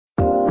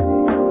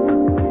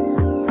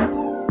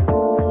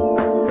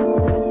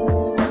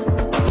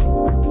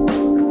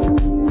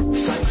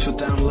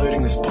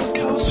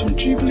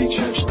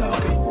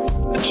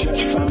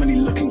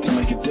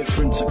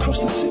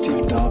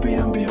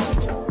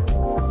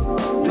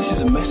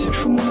is a message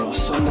from one of our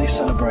Sunday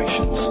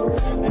celebrations,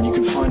 and you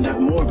can find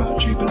out more about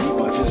Jubilee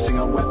by visiting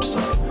our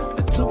website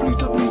at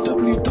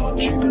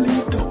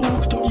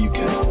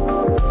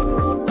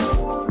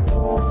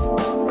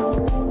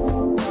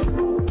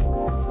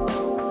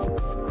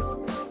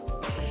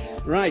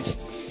www.jubilee.org.uk. Right.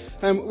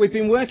 We've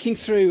been working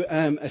through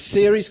a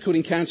series called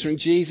Encountering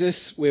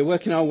Jesus. We're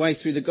working our way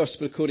through the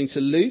Gospel according to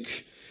Luke,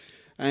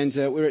 and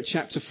we're at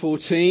chapter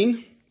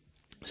 14.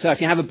 So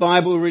if you have a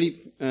Bible,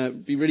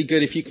 be really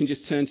good if you can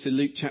just turn to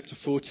Luke chapter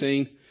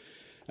 14.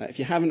 If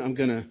you haven't, I'm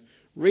going to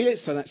read it,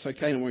 so that's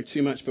okay, don't worry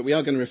too much, but we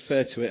are going to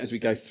refer to it as we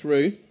go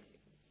through.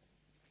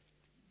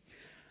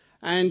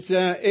 And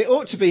it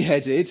ought to be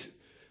headed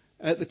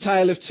at the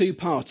tale of two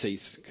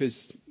parties,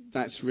 because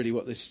that's really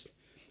what this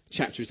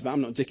chapter is about.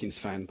 I'm not a Dickens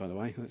fan, by the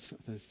way.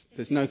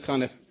 There's no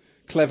kind of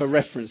clever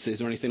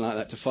references or anything like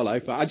that to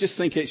follow, but I just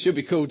think it should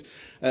be called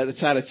the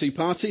tale of two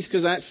parties,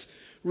 because that's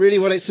really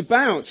what it's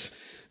about.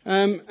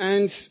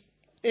 And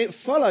it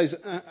follows.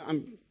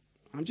 I'm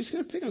just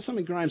going to pick on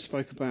something Graham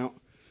spoke about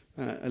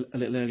a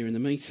little earlier in the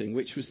meeting,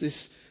 which was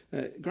this.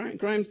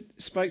 Graham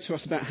spoke to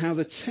us about how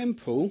the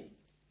temple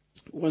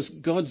was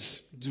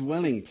God's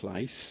dwelling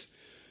place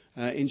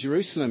in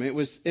Jerusalem.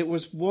 It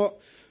was what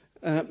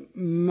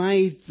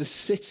made the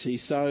city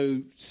so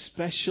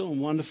special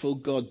and wonderful.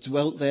 God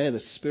dwelt there.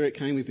 The Spirit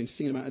came. We've been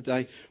singing about a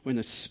day when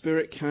the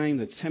Spirit came,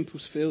 the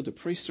temple's filled, the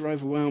priests are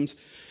overwhelmed.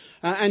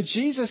 And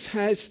Jesus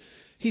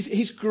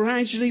he's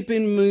gradually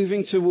been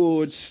moving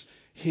towards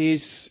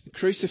his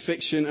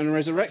crucifixion and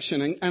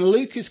resurrection. And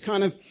Luke is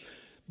kind of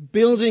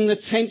building the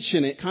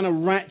tension. It kind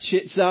of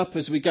ratchets up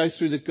as we go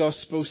through the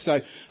gospel. So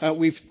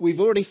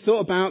we've already thought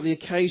about the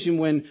occasion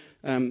when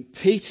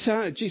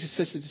Jesus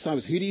says to the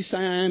disciples, "Who do you say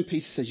I am?"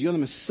 Peter says, "You're the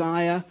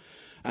Messiah."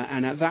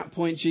 And at that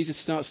point, Jesus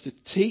starts to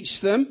teach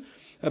them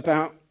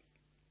about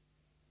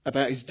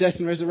his death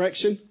and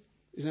resurrection.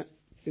 Is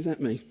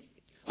that me?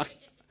 I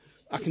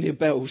can hear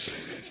bells.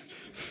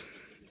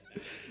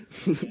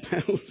 The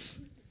bells.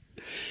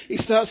 He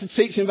starts to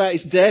teach them about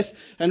his death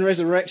and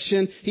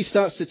resurrection. He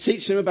starts to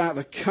teach them about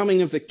the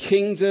coming of the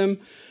kingdom.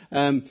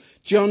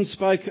 John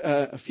spoke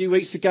a few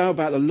weeks ago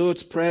about the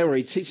Lord's Prayer, where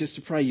he teaches us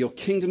to pray, "Your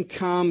kingdom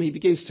come." He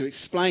begins to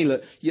explain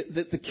that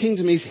the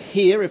kingdom is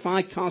here. If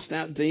I cast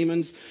out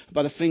demons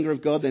by the finger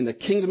of God, then the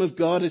kingdom of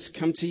God has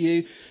come to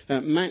you.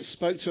 Matt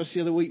spoke to us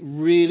the other week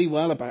really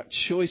well about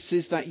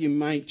choices that you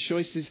make,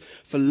 choices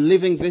for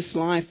living this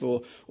life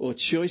or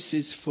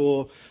choices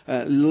for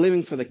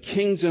living for the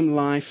kingdom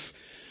life.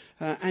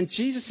 And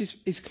Jesus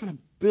is kind of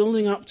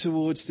building up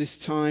towards this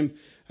time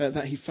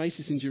that he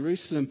faces in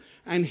Jerusalem.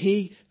 And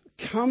he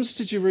comes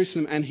to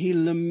Jerusalem and he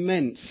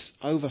laments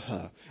over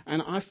her.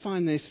 And I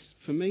find this,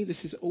 for me,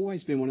 this has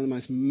always been one of the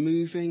most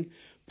moving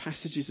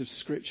passages of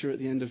Scripture at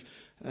the end of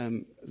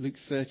Luke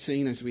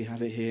 13, as we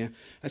have it here,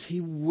 as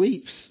he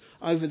weeps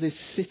over this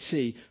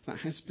city that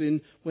has been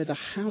where the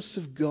house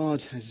of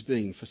God has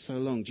been for so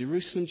long.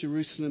 "Jerusalem,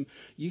 Jerusalem,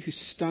 you who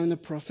stone the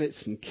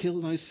prophets and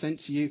kill those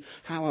sent to you,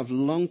 how I've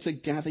longed to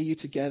gather you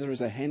together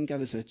as a hen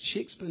gathers her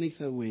chicks beneath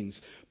her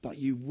wings, but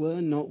you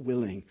were not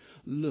willing.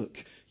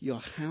 Look, your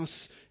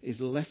house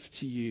is left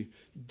to you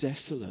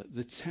desolate."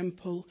 The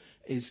temple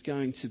is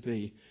going to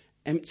be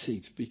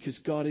emptied because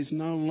God is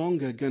no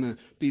longer going to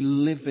be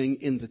living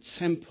in the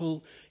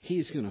temple. He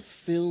is going to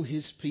fill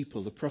his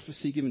people. The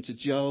prophecy given to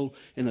Joel,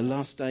 "In the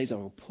last days I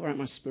will pour out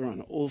my Spirit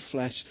on all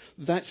flesh."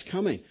 That's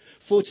coming.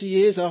 40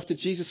 years after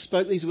Jesus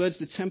spoke these words,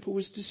 the temple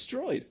was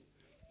destroyed.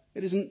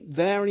 It isn't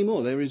there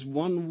anymore. There is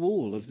one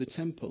wall of the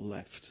temple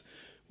left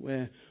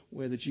where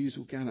the Jews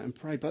will gather and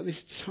pray. But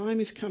this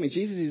time is coming.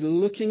 Jesus is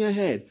looking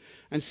ahead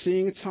and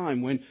seeing a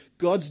time when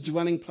God's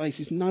dwelling place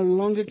is no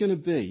longer going to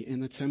be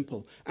in the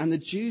temple. And the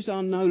Jews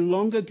are no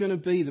longer going to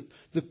be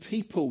the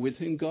people with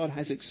whom God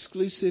has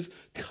exclusive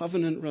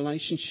covenant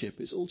relationship.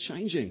 It's all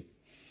changing.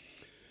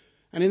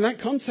 And in that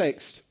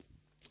context,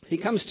 he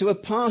comes to a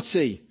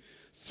party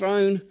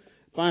thrown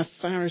by a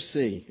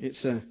Pharisee.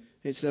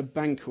 It's a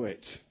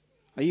banquet.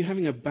 Are you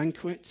having a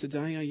banquet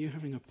today? Are you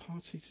having a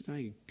party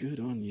today? Good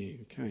on you.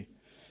 Okay.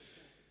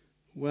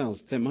 Well,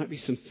 there might be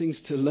some things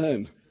to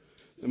learn.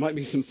 There might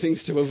be some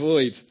things to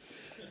avoid.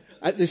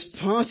 At this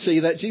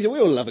party that Jesus, we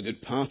all love a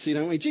good party,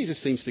 don't we? Jesus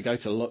seems to go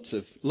to lots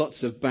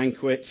of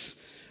banquets.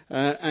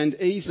 And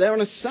he's there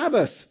on a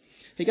Sabbath.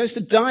 He goes to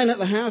dine at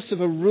the house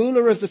of a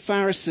ruler of the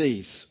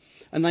Pharisees.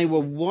 And they were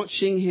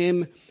watching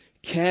him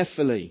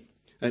carefully.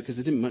 Because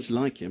they didn't much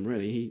like him,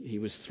 really. He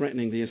was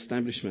threatening the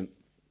establishment.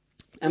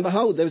 And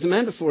behold, there was a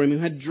man before him who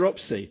had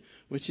dropsy,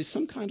 which is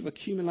some kind of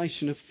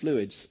accumulation of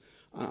fluids.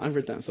 I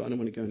read that and thought, I don't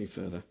want to go any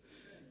further.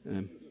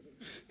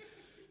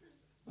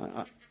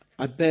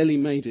 I barely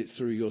made it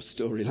through your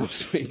story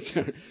last week.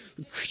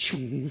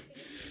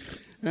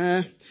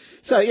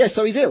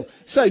 So he's ill.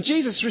 So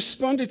Jesus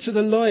responded to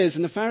the lawyers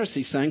and the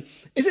Pharisees, saying,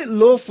 "Is it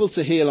lawful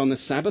to heal on the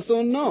Sabbath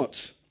or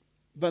not?"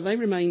 But they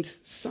remained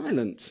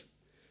silent.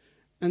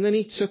 And then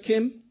he took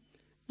him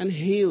and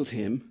healed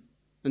him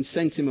and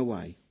sent him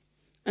away.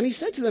 And he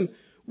said to them,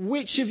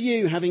 Which of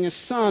you, having a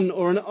son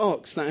or an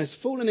ox that has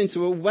fallen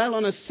into a well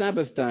on a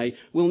Sabbath day,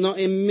 will not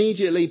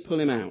immediately pull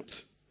him out?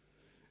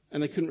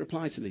 And they couldn't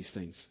reply to these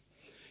things.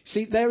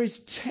 See, there is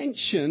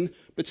tension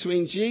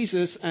between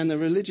Jesus and the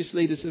religious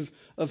leaders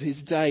of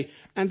his day,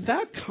 and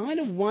they're kind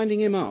of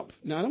winding him up.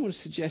 Now, I don't want to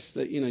suggest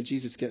that,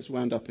 Jesus gets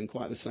wound up in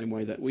quite the same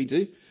way that we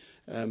do.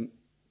 When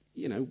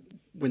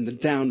the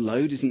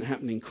download isn't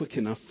happening quick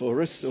enough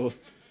for us, or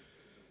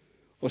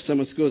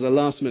someone scores a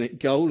last-minute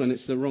goal and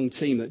it's the wrong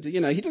team that, he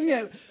doesn't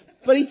get,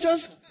 but he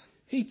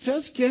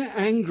does get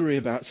angry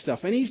about stuff,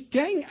 and he's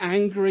getting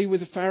angry with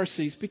the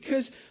Pharisees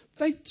because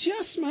they've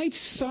just made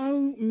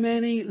so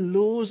many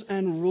laws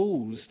and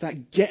rules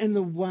that get in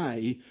the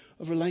way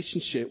of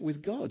relationship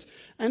with God.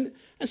 And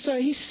so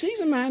he sees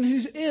a man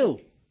who's ill,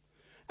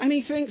 and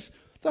he thinks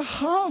the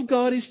heart of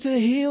God is to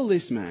heal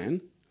this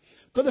man,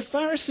 but the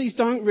Pharisees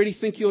don't really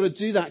think he ought to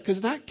do that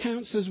because that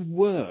counts as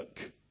work.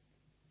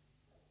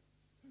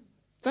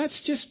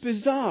 That's just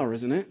bizarre,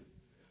 isn't it?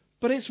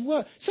 But it's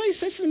work. So he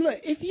says to them, look,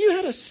 if you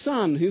had a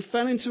son who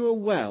fell into a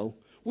well,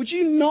 would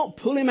you not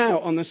pull him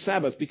out on the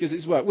Sabbath because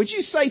it's work? Would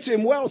you say to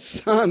him, well,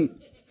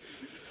 son,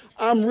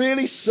 I'm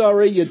really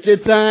sorry you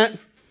did that,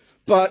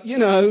 but,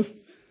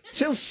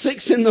 till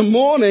 6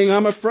 a.m,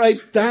 I'm afraid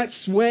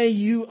that's where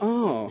you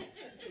are.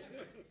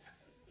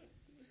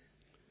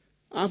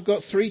 I've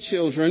got 3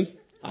 children.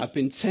 I've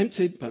been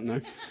tempted, but no.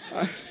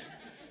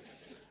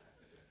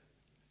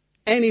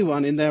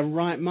 Anyone in their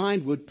right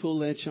mind would pull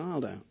their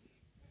child out.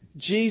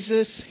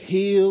 Jesus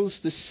heals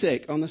the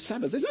sick on the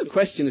Sabbath. There's no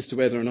question as to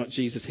whether or not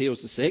Jesus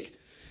heals the sick.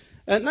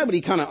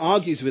 Nobody kind of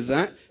argues with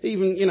that.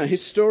 Even,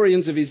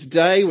 historians of his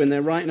day, when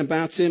they're writing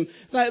about him,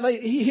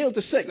 he healed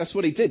the sick. That's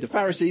what he did. The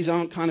Pharisees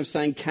aren't kind of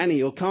saying, can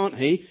he or can't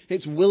he?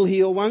 It's will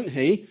he or won't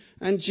he?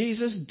 And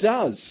Jesus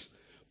does.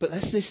 But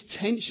there's this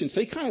tension.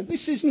 So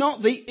this is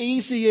not the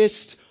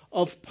easiest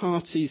of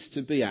parties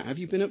to be at. Have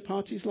you been at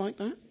parties like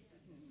that?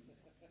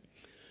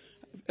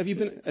 Have you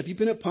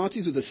been at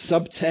parties with a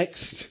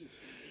subtext?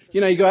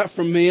 You go out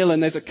for a meal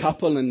and there's a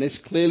couple and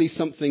there's clearly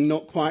something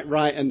not quite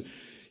right and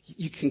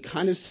you can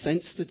kind of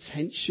sense the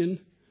tension.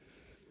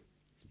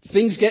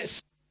 Things get...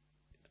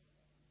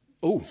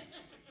 Oh.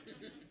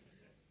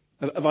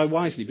 Have I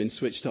wisely been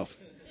switched off?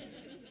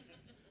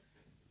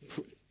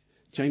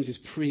 James is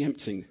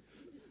preempting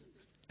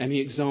any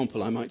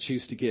example I might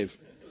choose to give.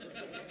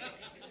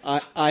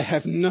 I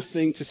have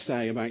nothing to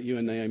say about you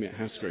and Naomi at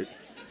House Group.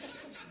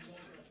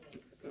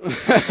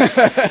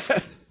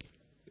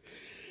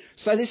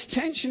 So this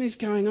tension is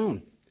going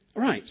on.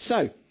 All right,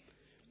 so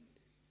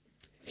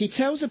he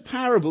tells a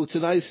parable to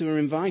those who are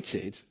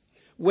invited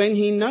when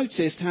he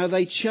noticed how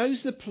they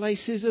chose the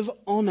places of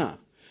honour.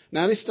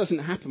 Now, this doesn't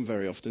happen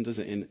very often, does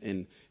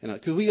it?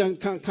 Because we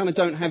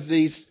don't have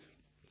these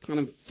kind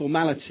of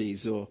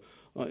formalities, or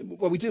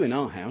we do in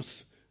our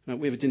house.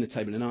 We have a dinner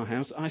table in our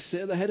house. I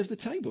sit at the head of the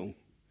table.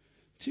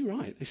 Too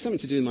right. It's something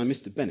to do with my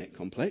Mr. Bennett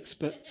complex,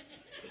 but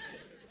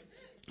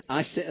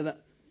I sit at that.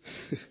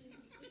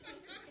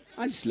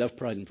 I just love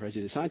Pride and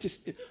Prejudice.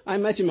 I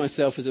imagine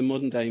myself as a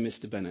modern day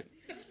Mr. Bennett.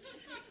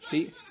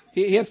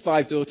 He had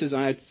 5 daughters,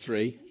 I had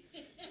 3.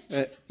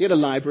 He had a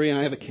library,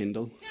 I have a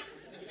Kindle.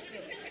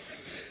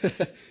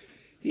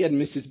 He had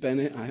Mrs.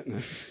 Bennett, I don't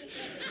know.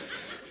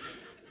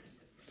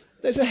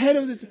 There's a head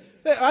of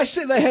I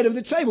sit at the head of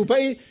the table, but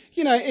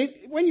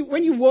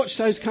when you watch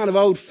those kind of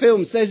old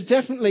films, there's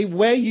definitely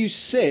where you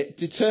sit.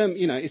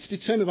 It's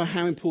determined by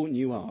how important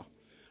you are.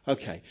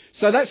 Okay,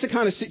 so that's the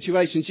kind of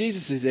situation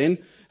Jesus is in.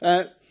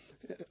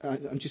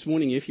 I'm just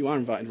warning you, if you are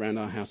invited around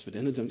our house for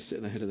dinner, don't sit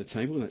at the head of the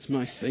table. That's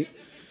my seat.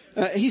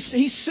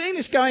 He's seeing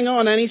this going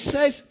on, and he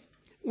says,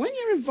 when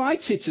you're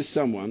invited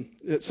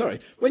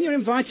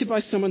by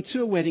someone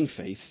to a wedding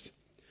feast,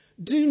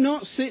 do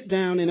not sit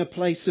down in a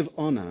place of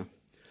honour,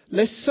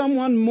 lest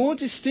someone more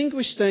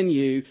distinguished than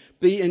you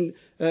be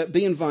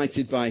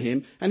invited by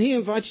him, and he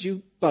invited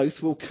you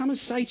both, will come and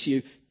say to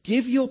you,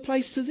 give your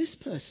place to this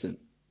person.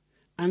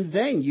 And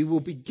then you will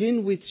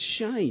begin with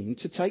shame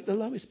to take the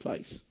lowest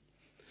place.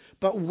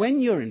 But when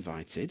you're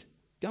invited,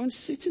 go and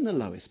sit in the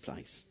lowest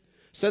place,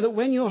 so that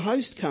when your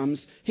host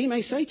comes, he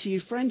may say to you,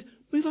 friend,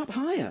 move up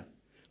higher.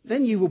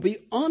 Then you will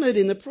be honoured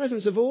in the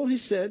presence of all who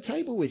sit at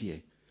table with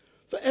you.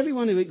 For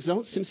everyone who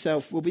exalts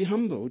himself will be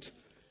humbled,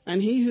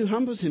 and he who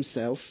humbles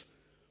himself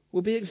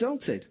will be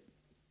exalted.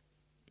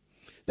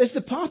 There's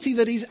the party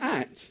that he's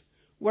at,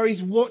 where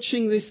he's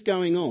watching this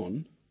going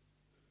on,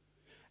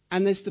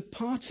 and there's the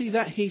party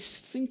that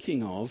he's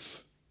thinking of,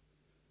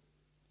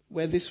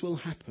 where this will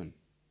happen.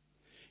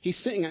 He's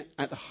sitting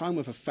at the home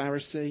of a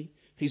Pharisee.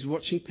 He's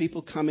watching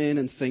people come in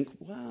and think,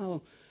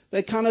 wow,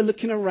 they're kind of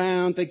looking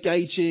around, they're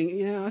gauging,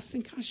 yeah, I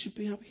think I should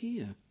be up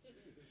here.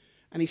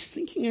 And he's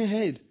thinking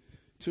ahead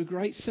to a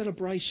great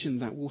celebration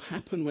that will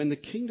happen when the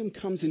kingdom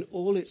comes in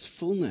all its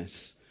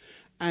fullness.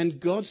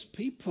 And God's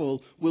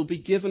people will be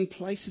given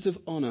places of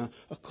honour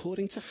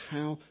according to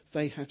how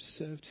they have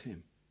served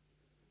him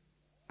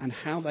and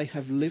how they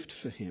have lived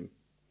for him.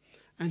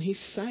 And he's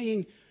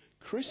saying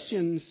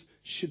Christians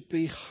should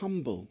be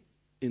humble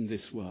in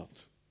this world.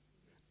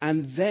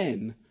 And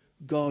then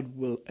God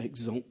will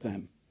exalt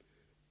them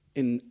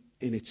in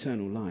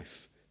eternal life.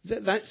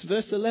 That's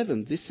verse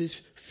 11. This is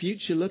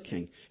future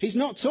looking. He's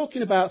not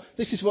talking about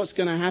this is what's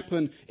going to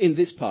happen in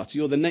this party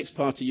or the next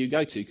party you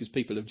go to, because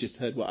people have just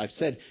heard what I've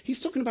said.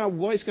 He's talking about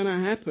what is going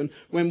to happen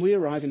when we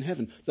arrive in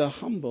heaven. The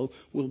humble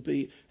will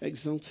be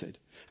exalted.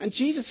 And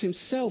Jesus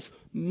himself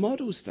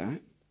models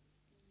that.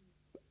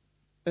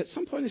 At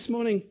some point this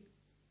morning,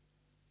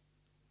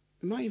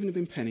 it might even have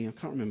been Penny, I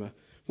can't remember.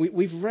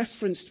 We've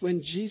referenced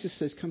when Jesus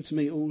says, "Come to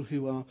me, all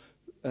who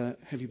are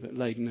heavy but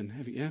laden and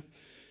heavy." Yeah,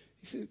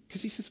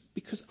 he says,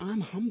 because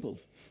I'm humble.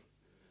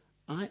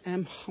 I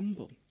am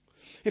humble.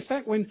 In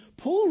fact, when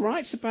Paul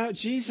writes about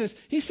Jesus,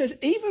 he says,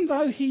 even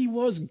though he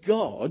was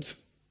God,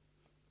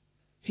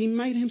 he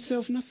made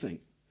himself nothing.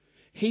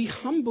 He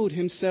humbled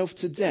himself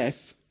to death,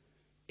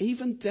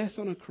 even death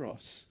on a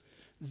cross.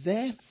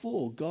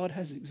 Therefore, God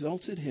has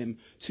exalted him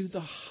to the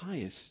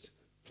highest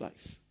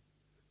place.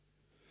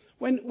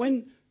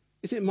 When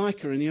is it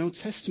Micah in the Old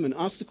Testament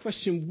asked the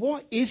question,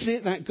 what is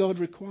it that God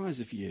requires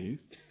of you?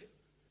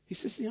 He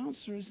says the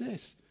answer is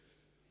this: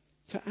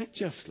 to act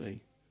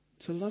justly,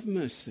 to love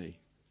mercy,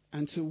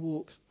 and to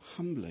walk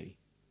humbly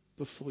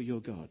before your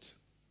God.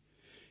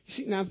 You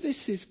see, now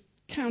this is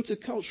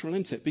countercultural,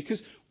 isn't it?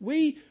 Because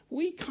we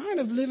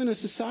kind of live in a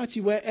society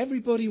where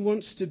everybody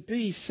wants to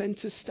be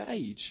centre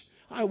stage.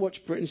 I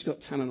watched Britain's Got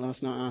Talent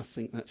last night. I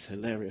think that's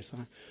hilarious.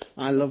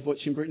 I love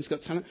watching Britain's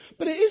Got Talent.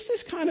 But it is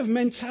this kind of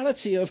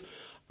mentality of,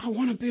 I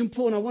want to be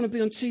important, I want to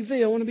be on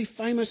TV, I want to be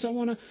famous, I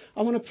want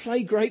to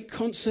play great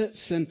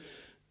concerts, and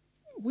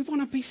we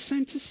want to be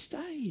centre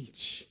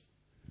stage.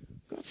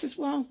 God says,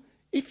 well,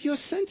 if you're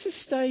centre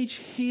stage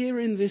here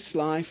in this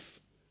life,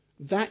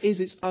 that is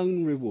its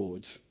own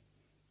reward,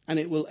 and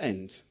it will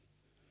end.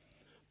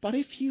 But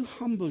if you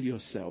humble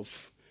yourself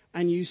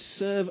and you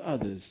serve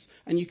others,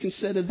 and you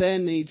consider their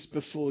needs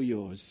before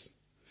yours,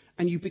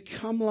 and you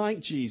become like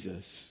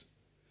Jesus,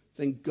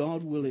 then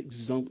God will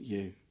exalt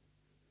you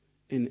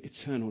in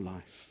eternal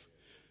life.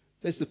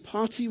 There's the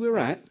party we're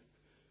at,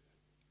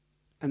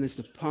 and there's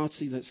the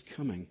party that's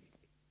coming.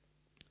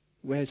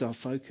 Where's our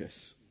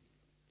focus?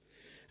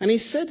 And he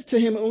said to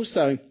him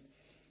also,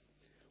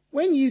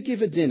 when you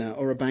give a dinner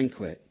or a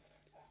banquet,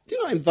 do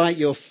not invite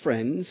your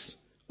friends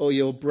or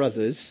your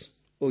brothers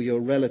or your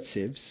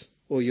relatives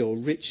or your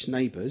rich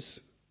neighbours.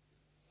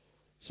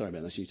 Sorry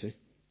about that, you two.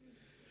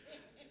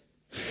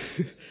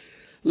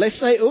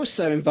 Lest they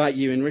also invite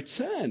you in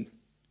return,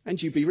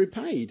 and you be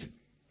repaid.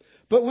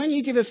 But when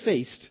you give a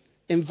feast,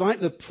 invite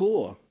the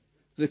poor,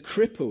 the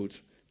crippled,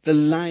 the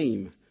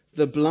lame,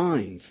 the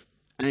blind,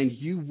 and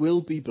you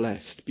will be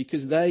blessed,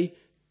 because they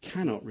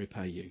cannot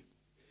repay you.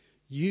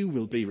 You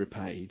will be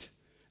repaid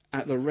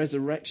at the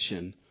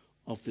resurrection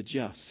of the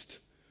just.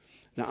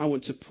 Now, I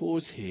want to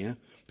pause here,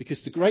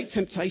 because the great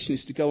temptation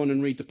is to go on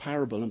and read the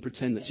parable and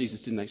pretend that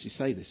Jesus didn't actually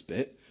say this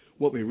bit.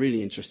 What we're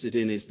really interested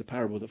in is the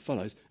parable that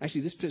follows.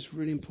 Actually, this bit's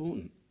really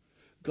important.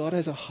 God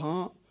has a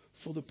heart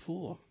for the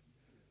poor.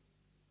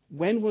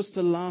 When was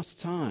the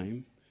last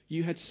time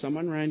you had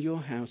someone around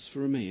your house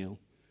for a meal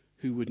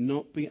who would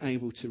not be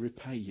able to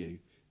repay you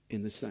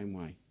in the same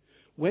way?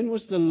 When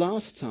was the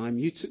last time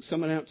you took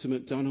someone out to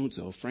McDonald's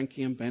or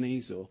Frankie and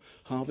Benny's or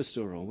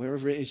Harvester or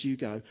wherever it is you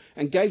go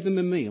and gave them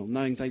a meal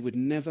knowing they would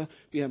never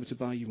be able to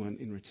buy you one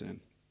in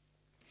return?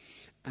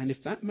 And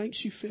if that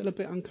makes you feel a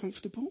bit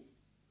uncomfortable,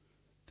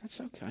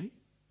 that's okay.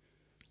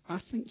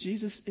 I think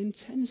Jesus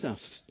intends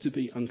us to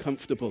be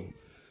uncomfortable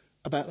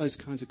about those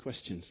kinds of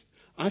questions.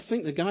 I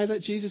think the guy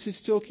that Jesus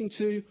is talking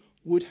to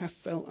would have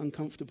felt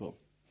uncomfortable.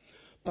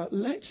 But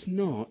let's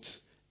not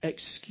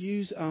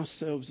excuse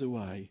ourselves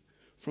away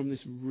from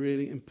this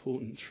really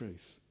important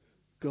truth.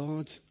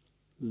 God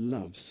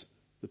loves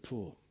the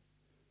poor,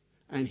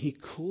 and he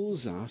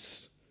calls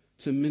us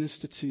to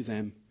minister to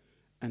them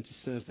and to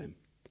serve them.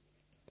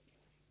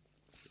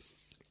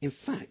 In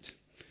fact,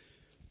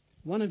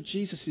 one of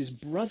Jesus'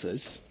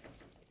 brothers,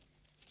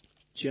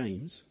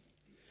 James,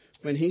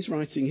 when he's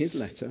writing his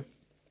letter,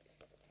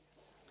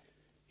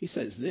 he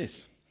says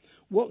this: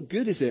 what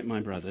good is it,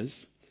 my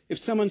brothers, if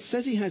someone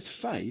says he has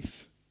faith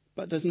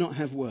but does not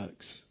have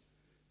works?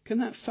 Can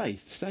that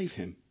faith save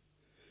him?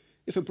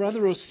 If a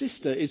brother or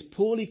sister is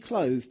poorly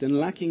clothed and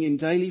lacking in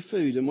daily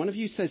food, and one of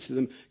you says to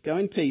them, go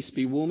in peace,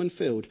 be warm and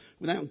filled,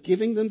 without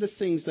giving them the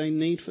things they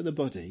need for the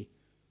body,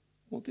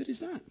 what good is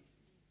that?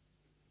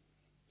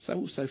 So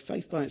also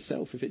faith by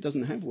itself, if it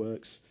doesn't have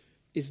works,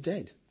 is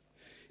dead.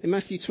 In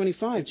Matthew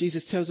 25,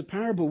 Jesus tells a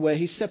parable where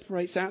he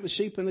separates out the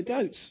sheep and the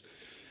goats.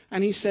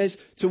 And he says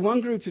to one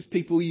group of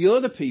people,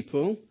 you're the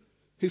people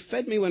who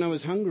fed me when I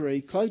was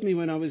hungry, clothed me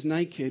when I was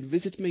naked,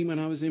 visited me when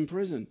I was in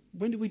prison.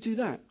 When did we do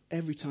that?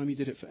 Every time you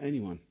did it for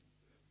anyone.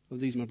 Well,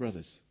 these are my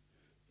brothers.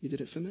 You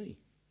did it for me.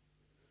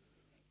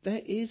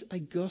 There is a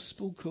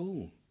gospel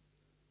call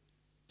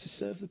to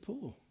serve the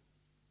poor.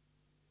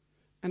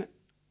 And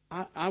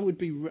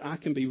I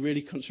can be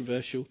really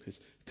controversial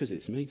because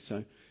it's me,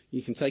 so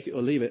you can take it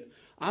or leave it.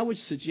 I would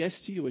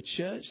suggest to you a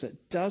church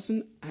that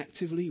doesn't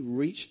actively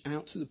reach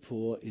out to the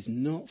poor is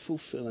not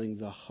fulfilling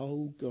the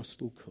whole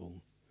gospel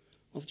call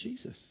of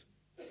Jesus.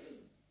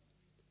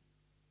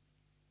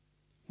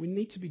 We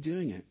need to be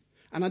doing it.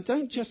 And I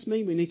don't just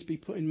mean we need to be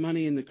putting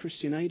money in the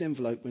Christian aid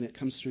envelope when it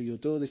comes through your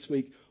door this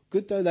week.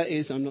 Good though that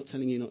is, I'm not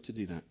telling you not to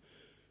do that.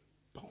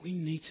 But we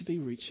need to be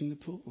reaching the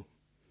poor.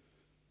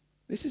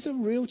 This is a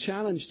real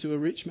challenge to a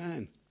rich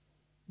man.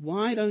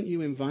 Why don't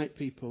you invite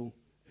people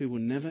who will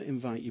never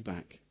invite you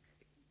back?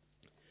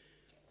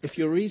 If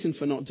your reason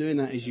for not doing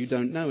that is you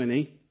don't know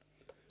any,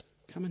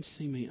 come and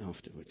see me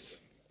afterwards.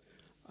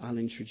 I'll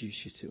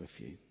introduce you to a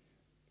few.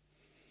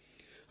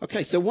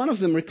 Okay, so one of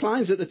them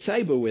reclines at the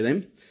table with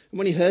him. And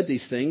when he heard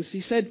these things, he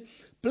said,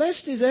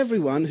 "Blessed is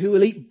everyone who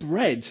will eat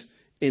bread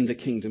in the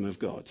kingdom of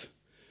God."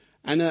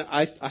 And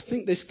I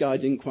think this guy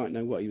didn't quite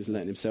know what he was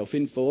letting himself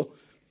in for.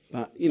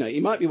 But, he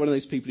might be one of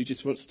those people who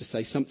just wants to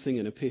say something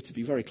and appear to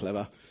be very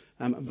clever.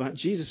 But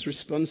Jesus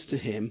responds to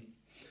him,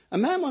 "A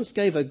man once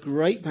gave a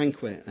great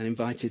banquet and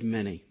invited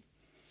many.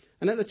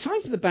 And at the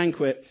time for the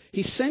banquet,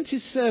 he sent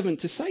his servant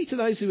to say to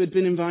those who had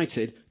been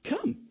invited,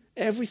 'Come,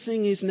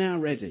 everything is now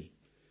ready.'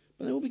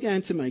 But they all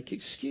began to make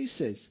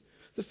excuses.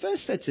 The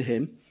first said to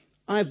him,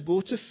 'I have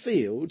bought a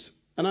field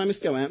and I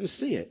must go out and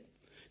see it.'"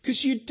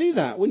 Because you'd do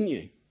that, wouldn't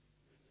you?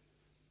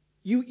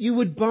 You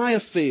would buy a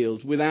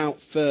field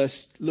without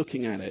first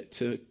looking at it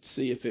to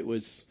see if it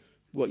was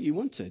what you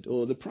wanted,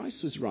 or the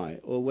price was right,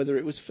 or whether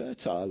it was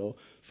fertile,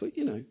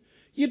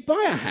 You'd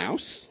buy a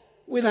house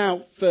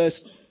without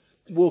first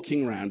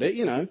walking around it,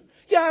 Yeah,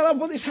 I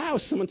bought this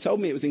house. Someone told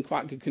me it was in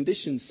quite good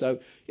condition, so,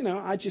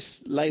 I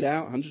just laid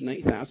out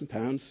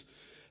 £180,000.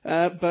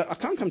 But I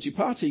can't come to your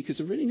party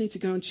because I really need to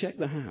go and check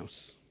the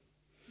house.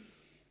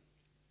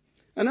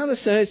 Another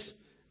says,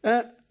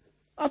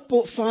 "I've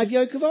bought 5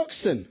 yoke of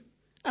oxen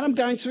and I'm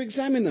going to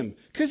examine them."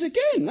 Because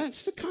again,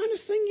 that's the kind of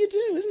thing you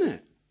do, isn't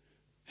it?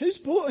 Who's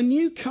bought a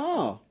new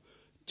car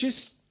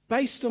just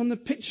based on the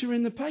picture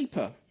in the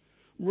paper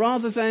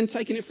rather than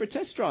taking it for a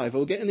test drive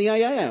or getting the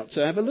AA out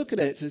to have a look at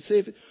it to see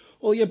if,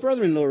 or your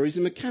brother-in-law who's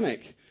a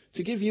mechanic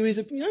to give you his,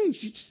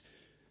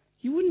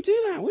 you wouldn't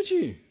do that, would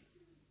you?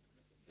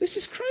 This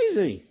is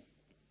crazy.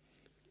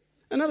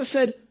 Another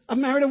said, "I've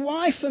married a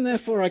wife and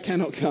therefore I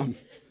cannot come."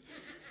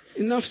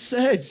 Enough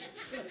said.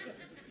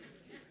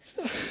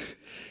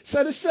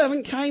 So the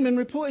servant came and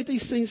reported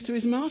these things to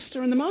his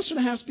master, and the master of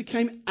the house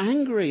became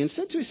angry and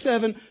said to his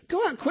servant,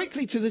 "Go out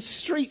quickly to the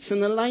streets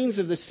and the lanes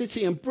of the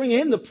city and bring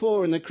in the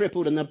poor and the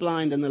crippled and the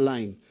blind and the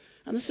lame."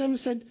 And the servant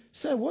said,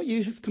 "Sir, what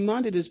you have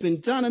commanded has been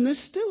done, and there's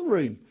still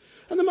room."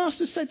 And the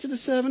master said to the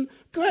servant,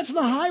 "Go out to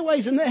the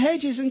highways and the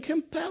hedges and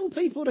compel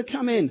people to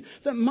come in,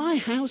 that my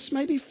house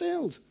may be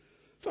filled.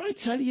 For I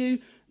tell you,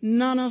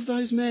 none of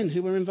those men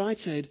who were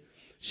invited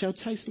shall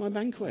taste my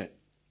banquet."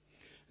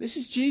 This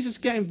is Jesus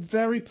getting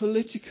very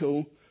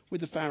political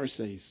with the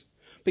Pharisees,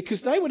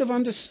 because they would have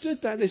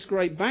understood that this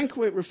great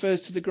banquet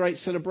refers to the great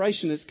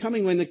celebration that's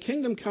coming when the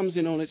kingdom comes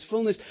in all its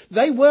fullness.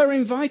 They were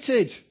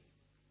invited.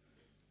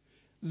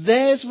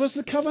 Theirs was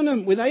the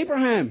covenant with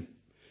Abraham.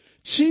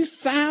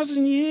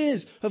 2,000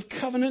 years of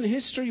covenant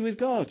history with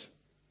God.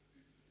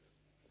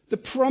 The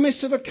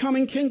promise of a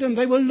coming kingdom.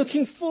 They were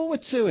looking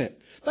forward to it.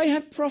 They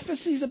had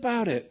prophecies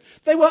about it.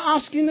 They were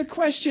asking the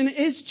question,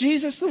 is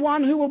Jesus the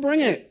one who will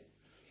bring it?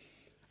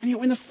 And yet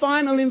when the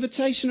final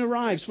invitation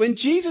arrives, when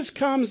Jesus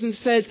comes and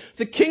says,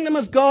 "The kingdom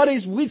of God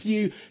is with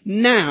you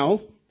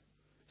now,"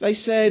 they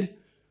said,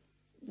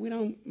 "We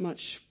don't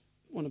much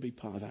want to be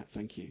part of that,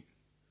 thank you.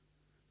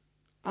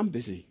 I'm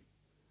busy.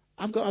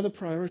 I've got other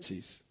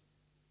priorities."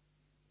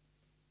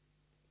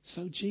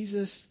 So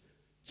Jesus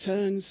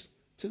turns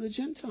to the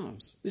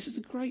Gentiles. This is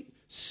a great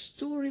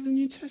story of the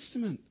New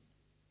Testament.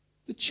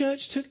 The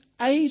church took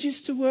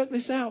ages to work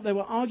this out. There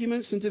were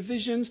arguments and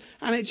divisions,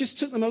 and it just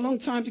took them a long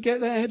time to get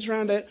their heads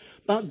around it.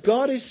 But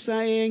God is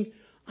saying,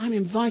 "I'm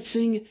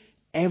inviting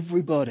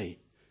everybody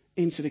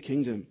into the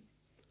kingdom."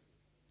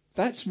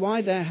 That's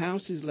why their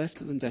house is left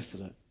to them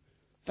desolate.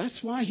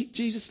 That's why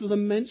Jesus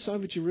laments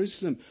over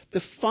Jerusalem.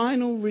 The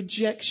final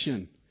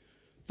rejection,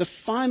 the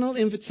final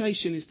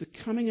invitation is the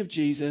coming of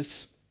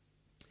Jesus,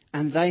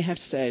 and they have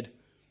said,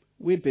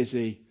 "We're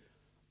busy.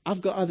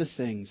 I've got other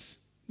things.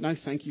 No,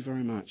 thank you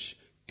very much."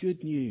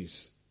 Good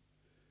news.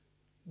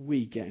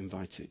 We get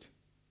invited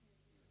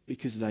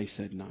because they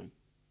said no.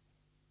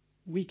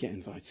 We get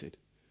invited.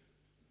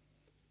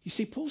 You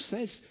see, Paul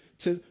says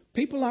to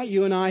people like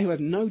you and I who have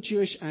no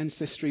Jewish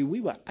ancestry,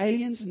 we were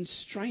aliens and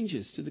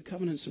strangers to the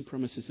covenants and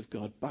promises of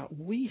God, but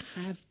we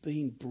have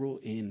been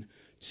brought in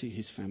to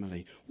his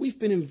family. We've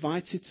been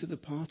invited to the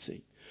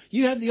party.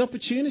 You have the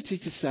opportunity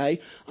to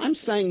say, "I'm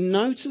saying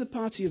no to the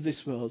party of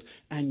this world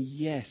and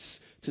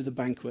yes to the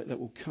banquet that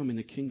will come in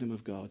the kingdom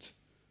of God."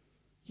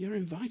 You're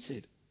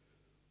invited.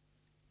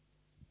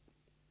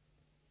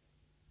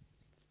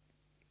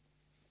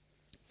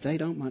 They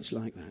don't much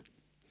like that.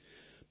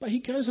 But he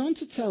goes on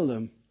to tell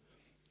them,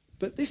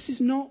 but this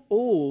is not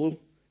all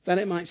that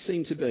it might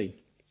seem to be.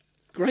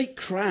 Great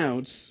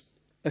crowds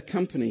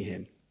accompany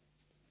him.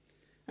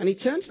 And he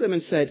turned to them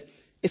and said,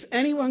 "If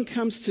anyone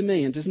comes to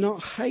me and does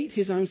not hate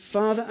his own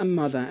father and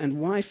mother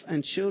and wife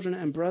and children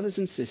and brothers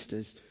and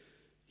sisters,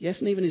 yes,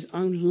 and even his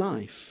own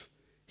life,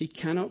 he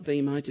cannot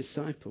be my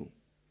disciple.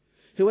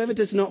 Whoever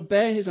does not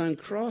bear his own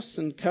cross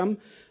and come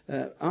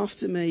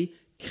after me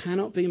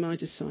cannot be my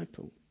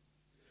disciple.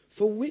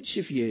 For which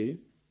of you,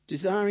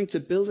 desiring to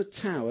build a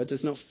tower,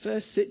 does not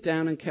first sit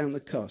down and count the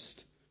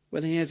cost,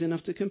 whether he has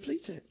enough to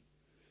complete it?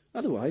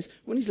 Otherwise,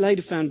 when he's laid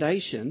a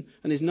foundation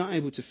and is not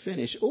able to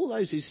finish, all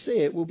those who see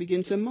it will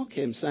begin to mock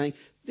him, saying,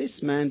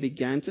 this man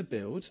began to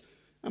build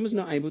and was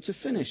not able to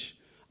finish.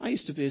 I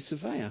used to be a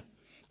surveyor.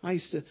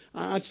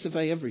 I'd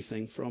survey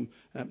everything from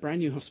brand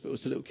new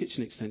hospitals to little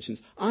kitchen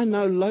extensions. I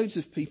know loads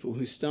of people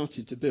who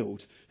started to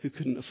build who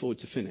couldn't afford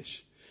to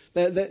finish.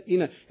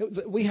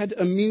 We had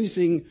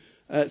amusing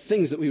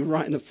things that we would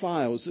write in the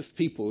files of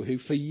people who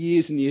for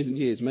years and years and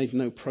years made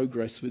no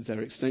progress with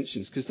their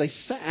extensions because they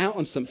set out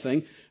on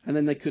something and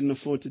then they couldn't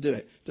afford to do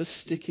it. It does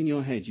stick in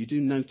your head. You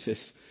do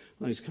notice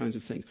those kinds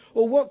of things.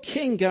 Or what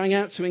king going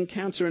out to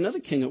encounter another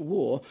king at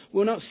war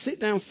will not sit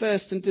down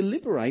first and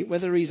deliberate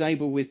whether he's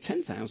able with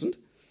 10,000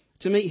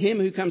 to meet him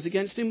who comes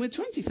against him with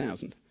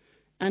 20,000?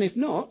 And if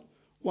not,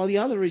 while the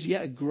other is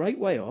yet a great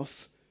way off,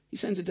 he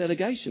sends a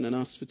delegation and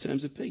asks for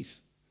terms of peace.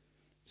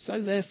 So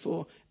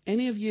therefore,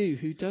 any of you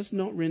who does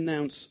not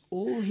renounce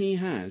all he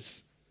has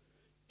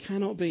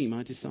cannot be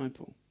my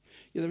disciple.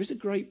 Yeah, there is a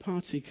great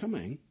party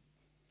coming,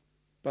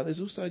 but there's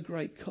also a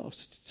great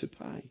cost to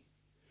pay.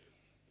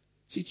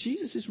 See,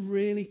 Jesus is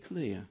really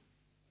clear.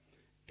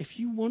 If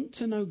you want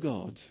to know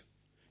God,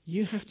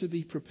 you have to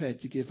be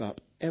prepared to give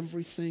up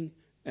everything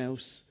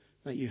else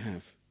that you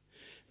have.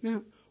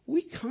 Now,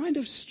 we kind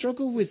of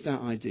struggle with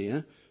that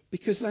idea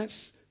because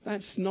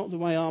that's not the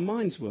way our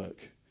minds work.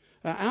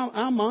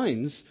 Our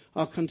minds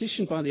are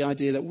conditioned by the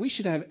idea that we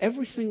should have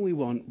everything we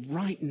want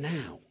right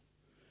now.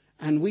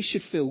 And we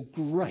should feel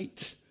great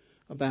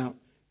about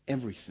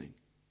everything.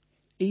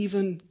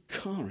 Even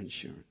car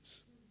insurance.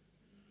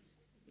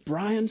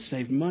 Brian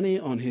saved money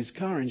on his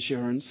car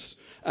insurance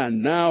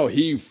and now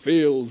he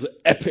feels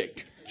epic.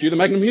 Cue the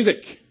Magnum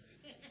music.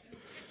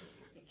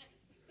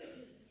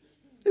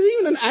 There's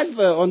even an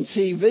advert on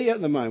TV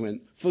at the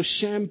moment for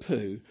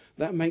shampoo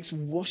that makes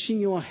washing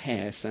your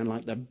hair sound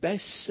like the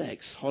best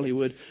sex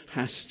Hollywood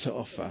has to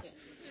offer.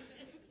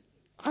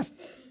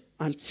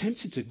 I'm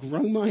tempted to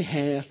grow my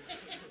hair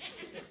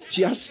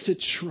just to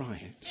try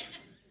it.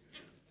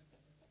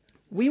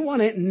 We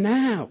want it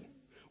now.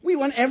 We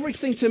want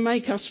everything to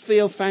make us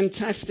feel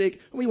fantastic.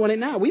 We want it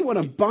now. We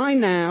want to buy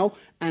now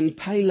and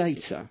pay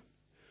later.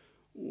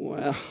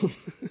 Well,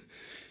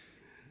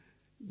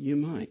 you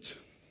might.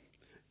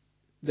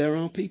 There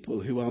are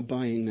people who are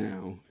buying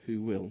now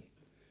who will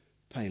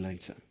pay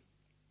later.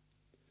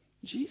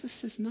 Jesus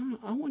says, no,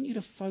 I want you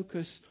to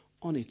focus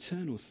on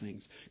eternal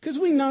things. Because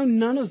we know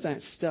none of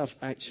that stuff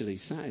actually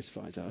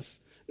satisfies us.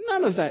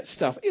 None of that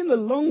stuff, in the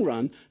long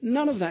run,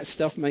 none of that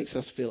stuff makes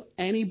us feel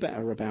any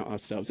better about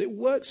ourselves. It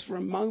works for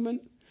a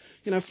moment.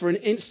 For an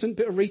instant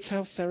bit of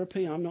retail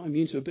therapy. I'm not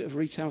immune to a bit of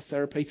retail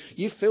therapy.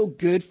 You feel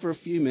good for a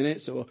few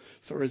minutes or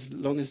for as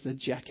long as the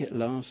jacket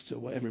lasts or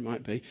whatever it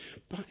might be.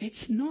 But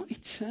it's not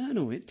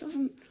eternal. It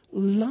doesn't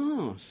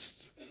last.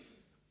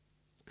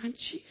 And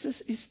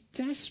Jesus is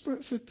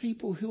desperate for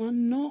people who are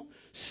not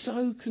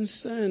so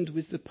concerned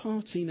with the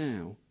party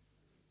now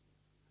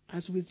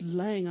as with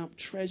laying up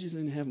treasures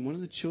in heaven. One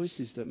of the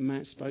choices that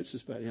Matt spoke to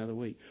us about the other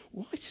week.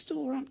 Why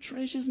store up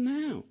treasures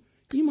now?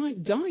 You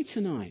might die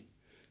tonight.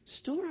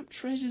 Store up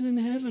treasures in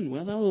heaven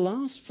where they'll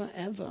last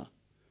forever.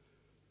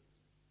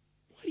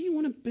 Why do you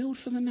want to build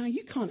for the now?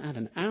 You can't add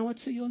an hour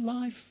to your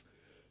life.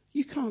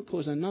 You can't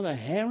cause another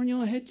hair on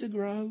your head to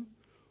grow.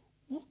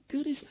 What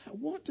good is that?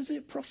 What does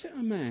it profit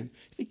a man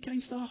if he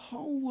gains the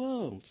whole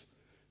world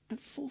and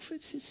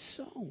forfeits his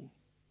soul?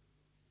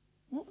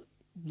 What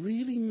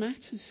really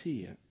matters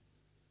here?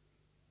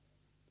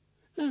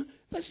 Now,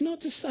 that's not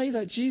to say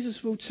that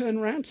Jesus will turn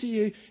around to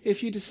you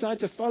if you decide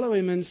to follow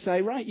him and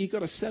say, right, you've got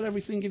to sell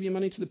everything, give your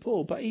money to the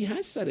poor. But he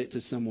has said it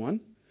to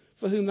someone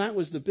for whom that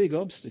was the big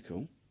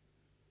obstacle.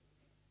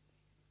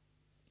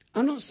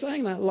 I'm not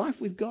saying that life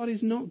with God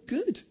is not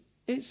good.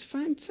 It's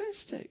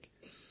fantastic.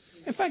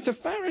 In fact, a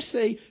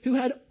Pharisee who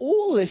had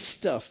all this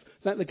stuff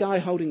that the guy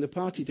holding the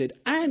party did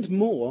and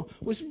more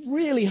was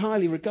really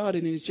highly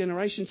regarded in his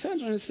generation,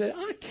 turned around and said,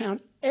 I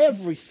count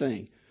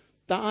everything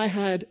that I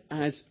had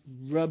as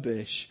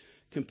rubbish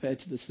compared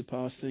to the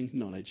surpassing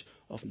knowledge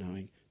of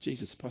knowing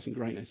Jesus, surpassing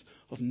greatness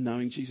of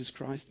knowing Jesus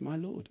Christ, my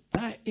Lord.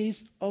 That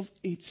is of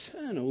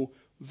eternal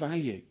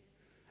value.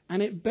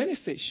 And it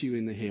benefits you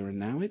in the here and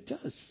now, it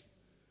does.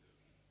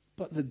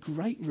 But the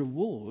great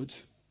reward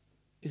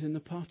is in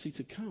the party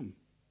to come.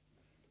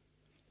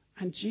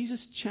 And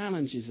Jesus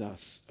challenges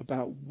us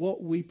about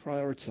what we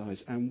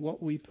prioritize and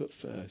what we put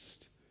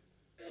first.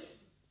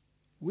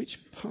 Which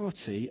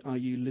party are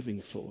you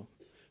living for?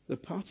 The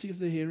party of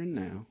the here and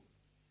now,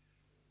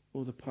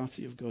 or the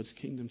party of God's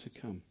kingdom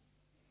to come?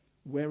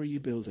 Where are you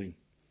building?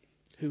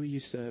 Who are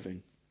you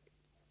serving?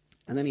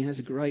 And then he has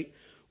a great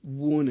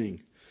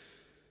warning.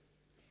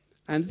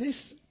 And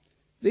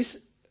this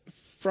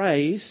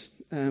phrase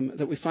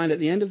that we find at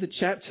the end of the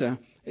chapter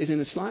is in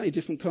a slightly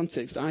different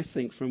context, I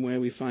think, from where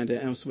we find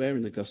it elsewhere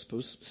in the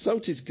Gospels.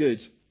 Salt is good,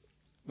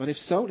 but if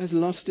salt has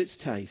lost its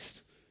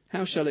taste,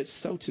 how shall its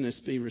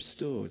saltiness be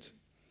restored?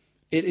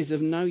 It is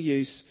of no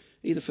use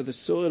either for the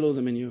soil or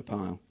the manure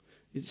pile.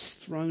 It is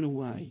thrown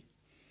away.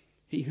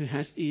 He who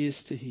has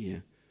ears to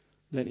hear,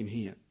 let him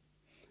hear.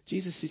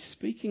 Jesus is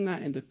speaking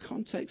that in the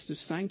context of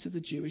saying to the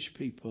Jewish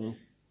people,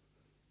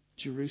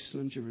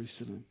 Jerusalem,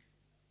 Jerusalem,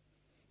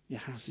 your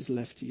house is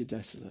left to you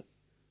desolate.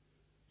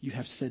 You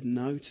have said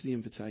no to the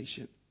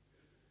invitation.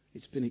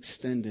 It's been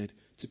extended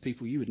to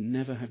people you would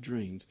never have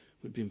dreamed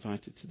would be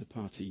invited to the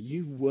party.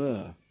 You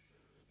were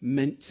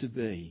meant to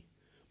be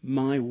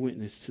my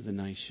witness to the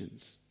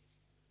nations.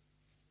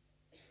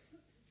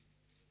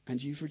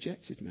 And you've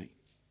rejected me.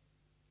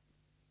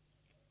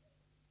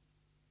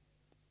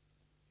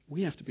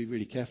 We have to be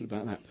really careful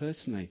about that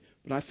personally.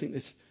 But I think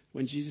this,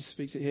 when Jesus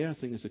speaks it here, I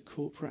think there's a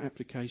corporate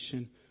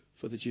application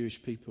for the Jewish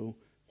people,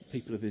 the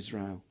people of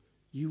Israel.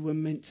 You were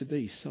meant to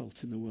be salt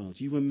in the world.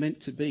 You were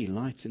meant to be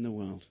light in the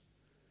world.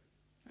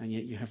 And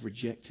yet you have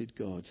rejected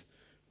God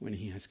when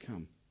he has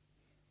come.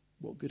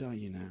 What good are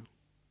you now?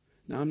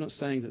 Now, I'm not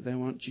saying that there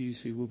aren't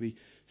Jews who will be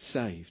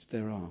saved.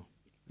 There are.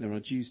 There are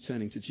Jews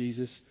turning to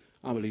Jesus.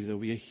 I believe there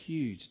will be a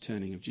huge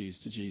turning of Jews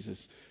to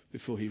Jesus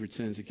before he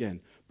returns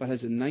again. But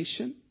as a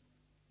nation,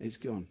 it's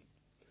gone.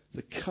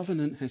 The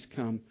covenant has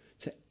come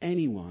to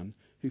anyone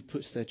who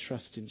puts their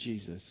trust in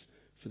Jesus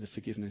for the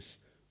forgiveness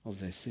of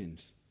their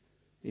sins.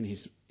 In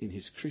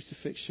his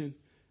crucifixion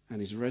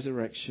and his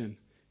resurrection,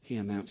 he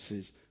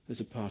announces there's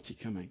a party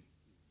coming.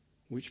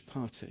 Which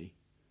party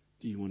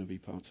do you want to be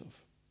part of?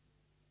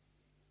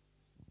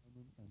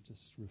 And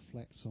just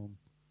reflect on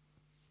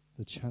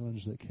the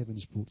challenge that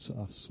Kevin's brought to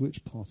us. Which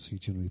party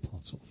do you want to be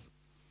part of?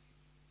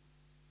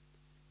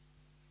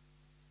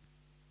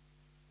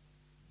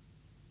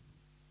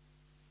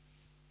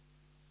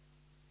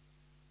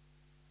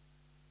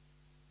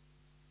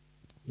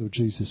 Lord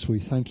Jesus, we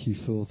thank you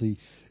for the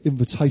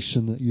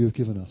invitation that you have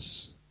given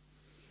us.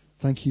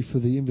 Thank you for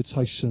the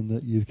invitation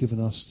that you've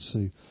given us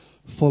to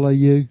follow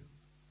you,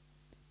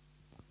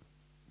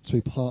 to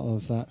be part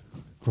of that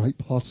great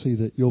party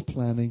that you're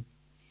planning.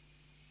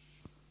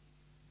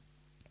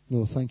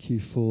 Lord, thank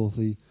you for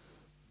the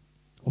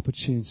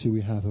opportunity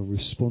we have of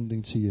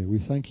responding to you. We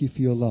thank you for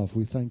your love.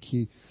 We thank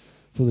you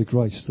for the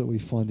grace that we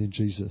find in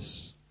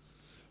Jesus.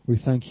 We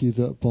thank you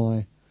that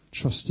by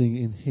trusting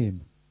in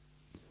him,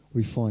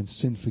 we find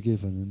sin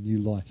forgiven and new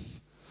life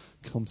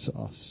come to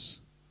us.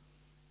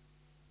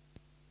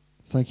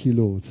 Thank you,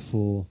 Lord,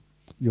 for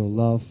your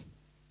love.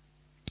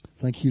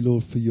 Thank you,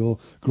 Lord, for your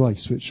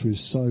grace, which was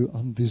so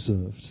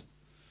undeserved.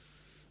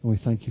 And we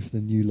thank you for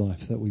the new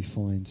life that we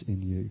find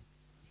in you.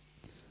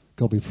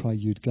 God, we pray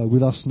you'd go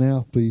with us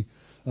now, be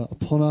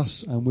upon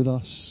us and with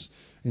us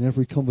in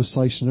every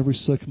conversation, every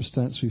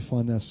circumstance we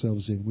find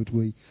ourselves in. Would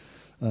we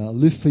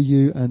live for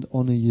you and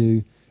honour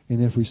you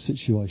in every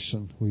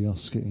situation? We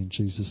ask it in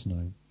Jesus'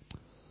 name.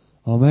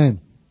 Amen.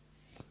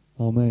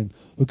 Amen.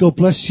 Well, God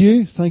bless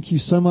you. Thank you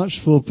so much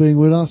for being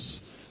with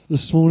us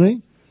this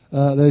morning.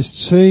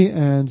 There's tea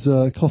and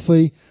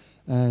coffee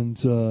and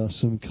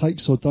some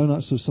cakes or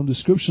donuts of some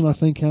description, I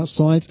think,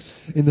 outside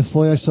in the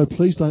foyer. So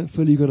please don't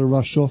feel you've got to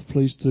rush off.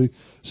 Please do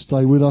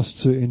stay with us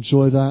to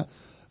enjoy that.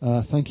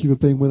 Thank you for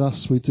being with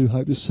us. We do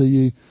hope to see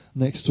you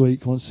next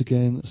week, once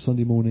again,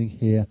 Sunday morning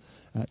here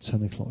at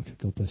 10 o'clock.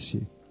 God bless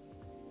you.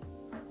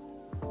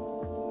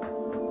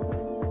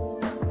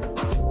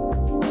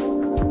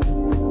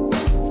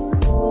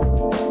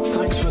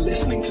 Thanks for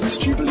listening to this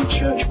Jubilee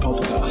Church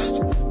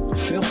podcast.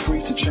 Feel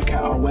free to check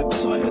out our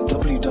website at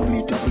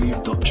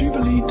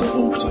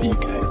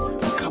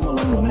www.jubilee.org.uk and come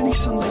along on any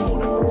Sunday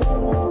morning.